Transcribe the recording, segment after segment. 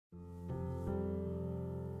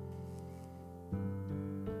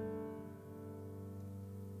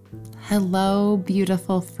Hello,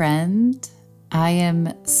 beautiful friend. I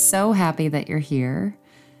am so happy that you're here.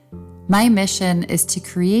 My mission is to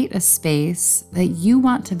create a space that you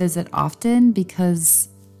want to visit often because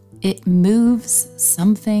it moves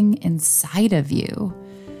something inside of you.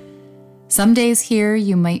 Some days here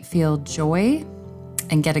you might feel joy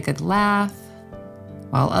and get a good laugh,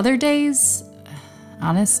 while other days,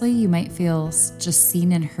 honestly, you might feel just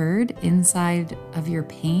seen and heard inside of your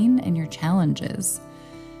pain and your challenges.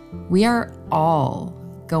 We are all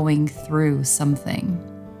going through something.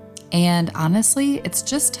 And honestly, it's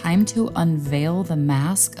just time to unveil the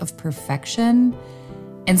mask of perfection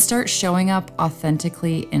and start showing up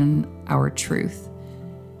authentically in our truth.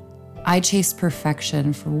 I chased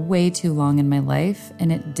perfection for way too long in my life,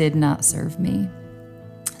 and it did not serve me.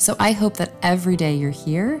 So I hope that every day you're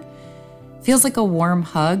here feels like a warm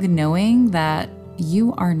hug, knowing that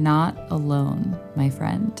you are not alone, my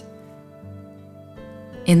friend.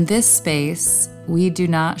 In this space, we do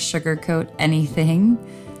not sugarcoat anything.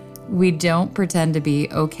 We don't pretend to be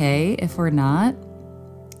okay if we're not.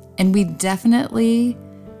 And we definitely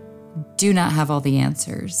do not have all the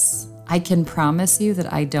answers. I can promise you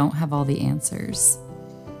that I don't have all the answers.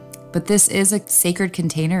 But this is a sacred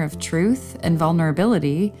container of truth and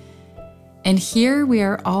vulnerability. And here we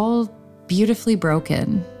are all beautifully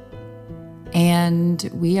broken.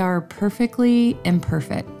 And we are perfectly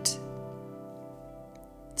imperfect.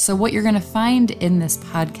 So what you're going to find in this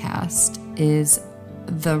podcast is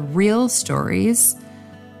the real stories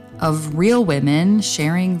of real women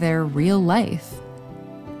sharing their real life.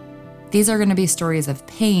 These are going to be stories of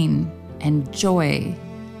pain and joy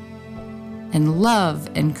and love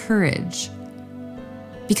and courage,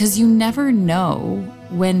 because you never know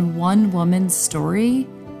when one woman's story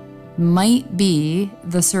might be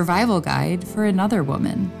the survival guide for another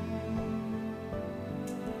woman.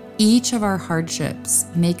 Each of our hardships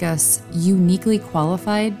make us uniquely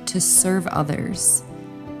qualified to serve others.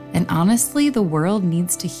 And honestly, the world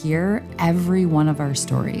needs to hear every one of our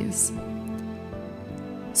stories.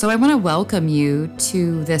 So I want to welcome you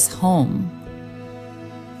to this home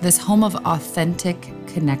of authentic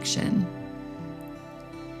connection.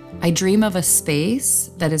 I dream of a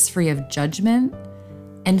space that is free of judgment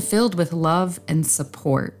and filled with love and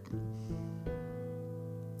support.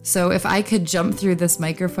 So if I could jump through this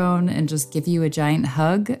microphone and just give you a giant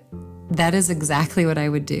hug, that is exactly what I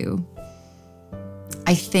would do.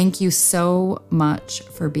 I thank you so much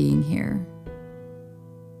for being here.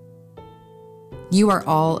 You are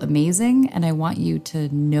all amazing, and I want you to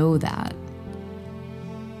know that.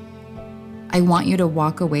 I want you to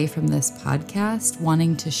walk away from this podcast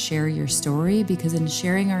wanting to share your story, because in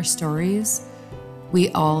sharing our stories, we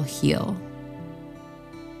all heal.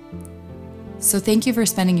 So thank you for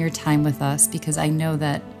spending your time with us, because I know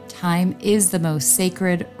that time is the most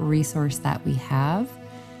sacred resource that we have.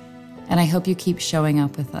 And I hope you keep showing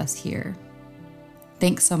up with us here.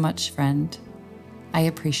 Thanks so much, friend. I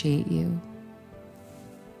appreciate you.